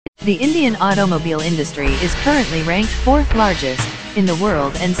The Indian automobile industry is currently ranked 4th largest in the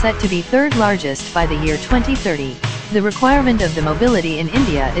world and set to be 3rd largest by the year 2030. The requirement of the mobility in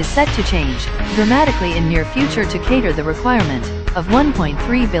India is set to change dramatically in near future to cater the requirement of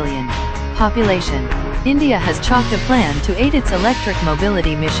 1.3 billion population. India has chalked a plan to aid its electric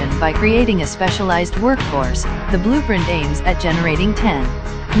mobility mission by creating a specialized workforce. The blueprint aims at generating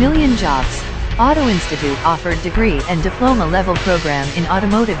 10 million jobs. Autoinstitute offered degree and diploma level program in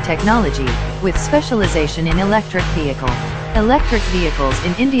automotive technology, with specialization in electric vehicle. Electric vehicles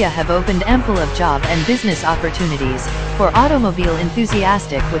in India have opened ample of job and business opportunities for automobile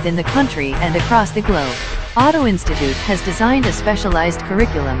enthusiastic within the country and across the globe. Autoinstitute has designed a specialized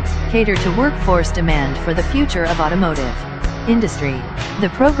curriculum, cater to workforce demand for the future of automotive industry.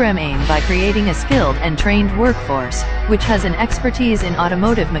 The program aimed by creating a skilled and trained workforce, which has an expertise in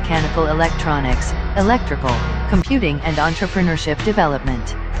automotive mechanical electronics, electrical, computing and entrepreneurship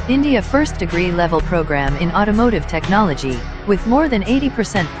development. India first degree level program in automotive technology, with more than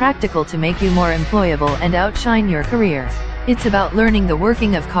 80% practical to make you more employable and outshine your career. It's about learning the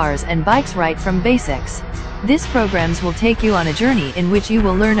working of cars and bikes right from basics. These programs will take you on a journey in which you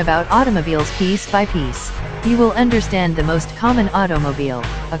will learn about automobiles piece by piece. You will understand the most common automobile,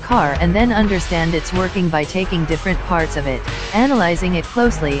 a car, and then understand its working by taking different parts of it, analyzing it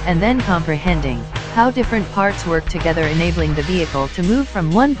closely and then comprehending how different parts work together, enabling the vehicle to move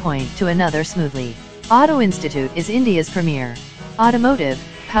from one point to another smoothly. Autoinstitute is India's premier automotive,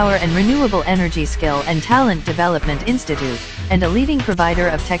 power and renewable energy skill and talent development institute, and a leading provider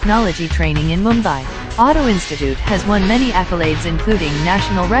of technology training in Mumbai. Autoinstitute has won many accolades, including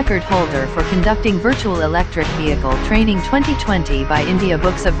National Record Holder for Conducting Virtual Electric Vehicle Training 2020 by India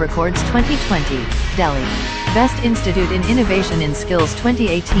Books of Records 2020, Delhi. Best Institute in Innovation in Skills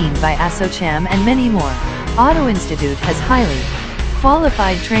 2018 by ASSOCHAM and many more. Autoinstitute has highly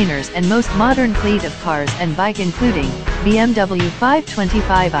qualified trainers and most modern fleet of cars and bike, including BMW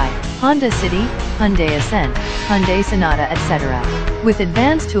 525i, Honda City, Hyundai Accent, Hyundai Sonata, etc. With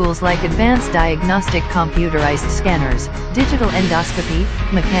advanced tools like Advance Diagnostic Computerised scanners, digital endoscopy,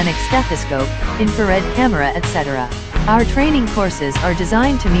 mechanic stethoscope, infrared camera, etc. Our training courses are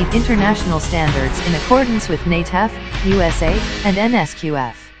designed to meet international standards in accordance with NATEF, USA, and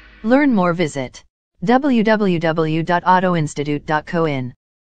NSQF. Learn more, visit www.autoinstitute.co.in.